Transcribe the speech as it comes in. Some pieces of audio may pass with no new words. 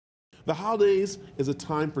The holidays is a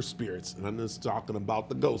time for spirits, and I'm just talking about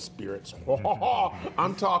the ghost spirits.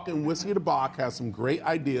 I'm talking Whiskey de Bock has some great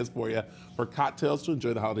ideas for you for cocktails to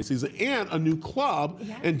enjoy the holiday season, and a new club.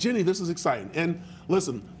 Yes. And Jenny, this is exciting. And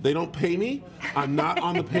listen, they don't pay me. I'm not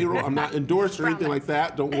on the payroll. I'm not endorsed or anything like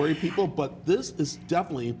that. Don't worry, people. But this is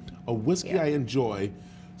definitely a whiskey I enjoy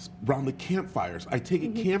around the campfires. I take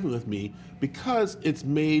it camping with me because it's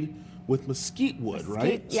made with mesquite wood,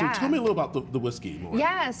 right? Yeah. So tell me a little about the whiskey more.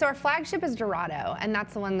 Yeah, so our flagship is Dorado, and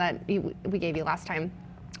that's the one that we gave you last time.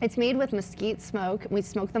 It's made with mesquite smoke. We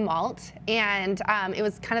smoke the malt, and it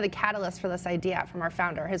was kind of the catalyst for this idea from our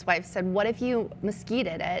founder. His wife said, what if you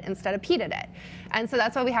mesquited it instead of peated it? And so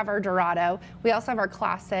that's why we have our Dorado. We also have our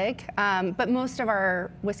classic, but most of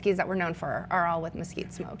our whiskeys that we're known for are all with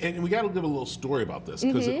mesquite smoke. And we got to give a little story about this,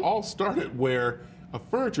 because it all started where a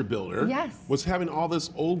furniture builder was having all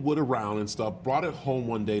this old wood around and stuff, brought it home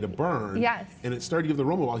one day to burn. Yes. And it started to give the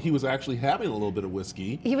aroma while he was actually having a little bit of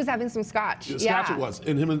whiskey. He was having some scotch. Scotch it was.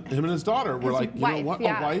 And him and his daughter were like, you know what, a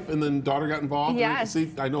wife, and then daughter got involved. Yes. See,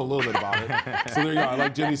 I know a little bit about it. So there you go. I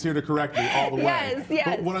like Jenny's here to correct me all the way. Yes.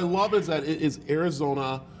 But what I love is that it is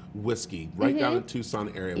Arizona whiskey, right down in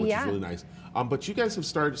Tucson area, which is really nice. But you guys have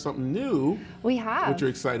started something new. We have. Which you're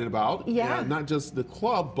excited about. Yeah. Not just the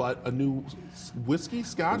club, but a new whiskey,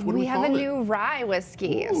 scotch, what do we call it? We have a new rye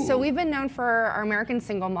whiskey. Ooh. So we've been known for our American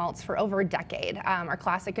single malts for over a decade, our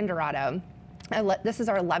classic and Dorado. This is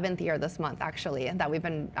our 11th year this month, actually, that we've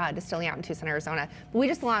been distilling out in Tucson, Arizona. But we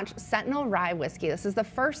just launched Sentinel Rye Whiskey. This is the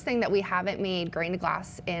first thing that we haven't made grain to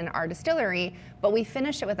glass in our distillery, but we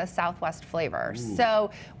finished it with a Southwest flavor. Ooh. So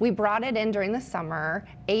we brought it in during the summer,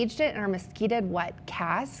 aged it in our mesquited wet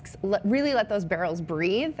casks, really let those barrels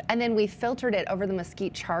breathe, and then we filtered it over the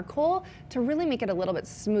mesquite charcoal to really make it a little bit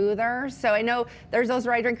smoother. So I know there's those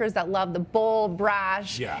rye drinkers that love the bold,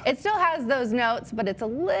 brash. Yeah. It still has those notes, but it's a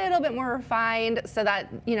little bit more refined, so that,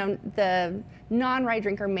 you know, the non-rye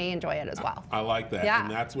drinker may enjoy it as well. I like that. Yeah. And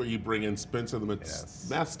that's where you bring in Spencer, the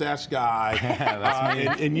mustache guy.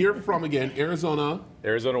 That's me. And you're from, again, Arizona.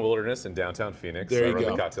 Arizona Wilderness in downtown Phoenix. There you I run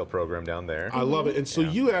go. the cocktail program down there. I love it. And so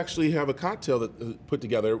you actually have a cocktail that put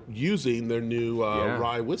together using their new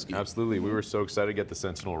rye whiskey. Absolutely. We were so excited to get the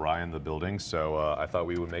Sentinel Rye in the building, so I thought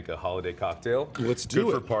we would make a holiday cocktail. Let's do Good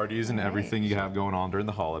it. for parties and everything you have going on during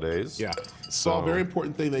the holidays. Yeah. So a very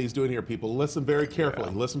important thing that he's doing here, people. Listen very carefully.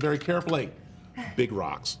 Listen very carefully. Big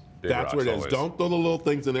rocks. That's what it is. Always. Don't throw the little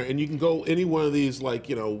things in there. And you can go any one of these, like,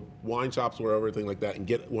 you know, wine shops or everything like that, and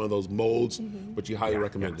get one of those molds, but you highly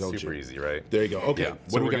recommend, don't super you? easy, right? There you go. Okay. Yeah. What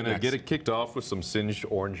So do we we're got going to next? get it kicked off with some singed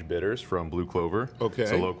orange bitters from Blue Clover. Okay.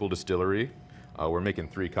 It's a local distillery. We're making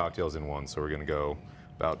 3 cocktails in one, so we're going to go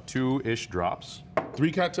about 2-ish drops.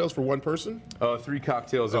 3 cocktails for one person? 3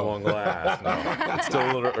 cocktails in one glass. No, it's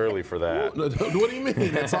still a little early for that. What do you mean?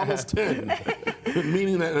 It's almost 10.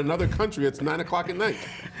 Meaning that in another country, it's 9 o'clock at night.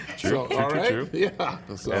 True, So, all right? true. Yeah.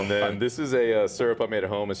 So, And then this is a syrup I made at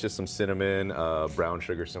home. It's just some cinnamon, brown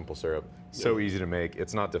sugar, simple syrup. So easy to make.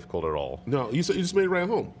 It's not difficult at all. no, you said you just made it right at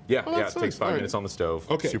home? Yeah, Oh, yeah. It that's takes nice. 5 All right. minutes on the stove.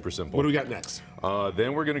 Okay. Super simple. What do we got next?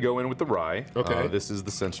 Then we're going to go in with the rye. Okay. This is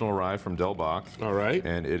the Sentinel Rye from Del Bach. All right.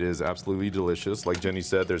 And it is absolutely delicious. Like Jenny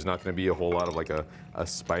said, there's not going to be a whole lot of like a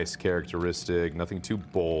spice characteristic, nothing too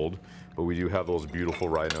bold. But we do have those beautiful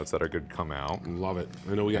rye notes that are going to come out. Love it.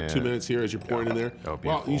 I know we got 2 And- minutes here as you're pouring in there. Oh,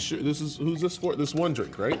 Wow, beautiful. you sure who's this for? This one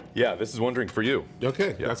drink, right? Yeah, this is one drink for you.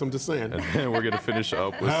 Okay, Yeah. that's what I'm just saying. And then we're going to finish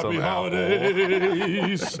up with Happy some apple.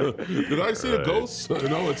 holidays. Did I see a Right. ghost?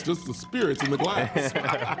 No, it's just the spirits in the glass.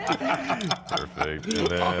 Perfect. And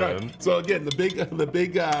then All right. So again, the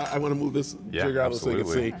big. I want to move this Yeah, sugar out so you can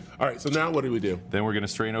see. absolutely. All right. So now what do we do? Then we're going to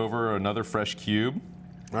strain over another fresh cube.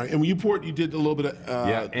 All right. And when you poured, you did a little bit of.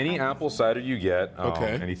 Yeah, any apple cider you get,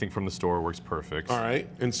 Okay. anything from the store works perfect. All right.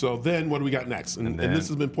 And so then what do we got next? And then- this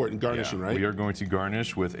is important, garnishing, Yeah, right? We are going to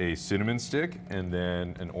garnish with a cinnamon stick and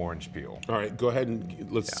then an orange peel. All right. Go ahead and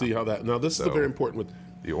let's see how that. Now this is So- very important with.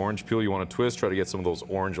 The orange peel you want to twist, try to get some of those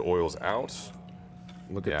orange oils out.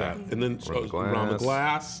 Look at Yeah. that. And then Around the around the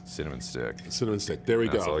glass. Cinnamon stick. Cinnamon stick. There we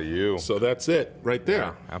go. That's all you. So that's it right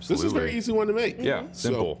there. Yeah, This is a very absolutely. easy one to make. Yeah,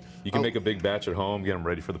 simple. So, You can make a big batch at home, get them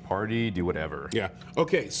ready for the party, do whatever. Yeah.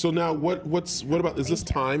 Okay. So now what about? Is this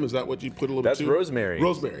thyme? Is that what you put a little That's bit? to? rosemary.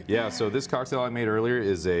 Rosemary. Yeah, so this cocktail I made earlier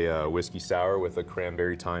is a whiskey sour with a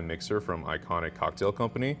cranberry thyme mixer from Iconic Cocktail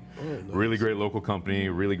Company. Really great local company,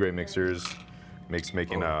 really great mixers. Makes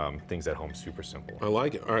making things at home super simple. I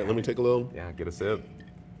like it. All right. Let me take a little. Yeah, get a sip.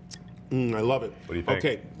 I love it. What do you think?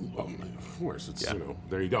 Okay, of course, it's,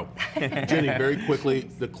 there you go. Jenny, very quickly,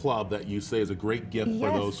 the club that you say is a great gift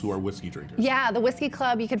for those who are whiskey drinkers. Yeah, the Whiskey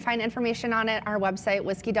Club, you can find information on it, our website,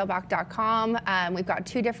 whiskeydelbach.com. We've got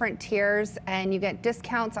 2 different tiers, and you get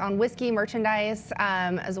discounts on whiskey merchandise,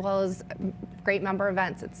 as well as great member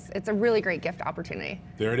events. It's a really great gift opportunity.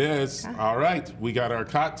 There it is. All right, we got our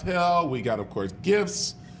cocktail. We got, of course,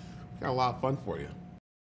 gifts. Got a lot of fun for you.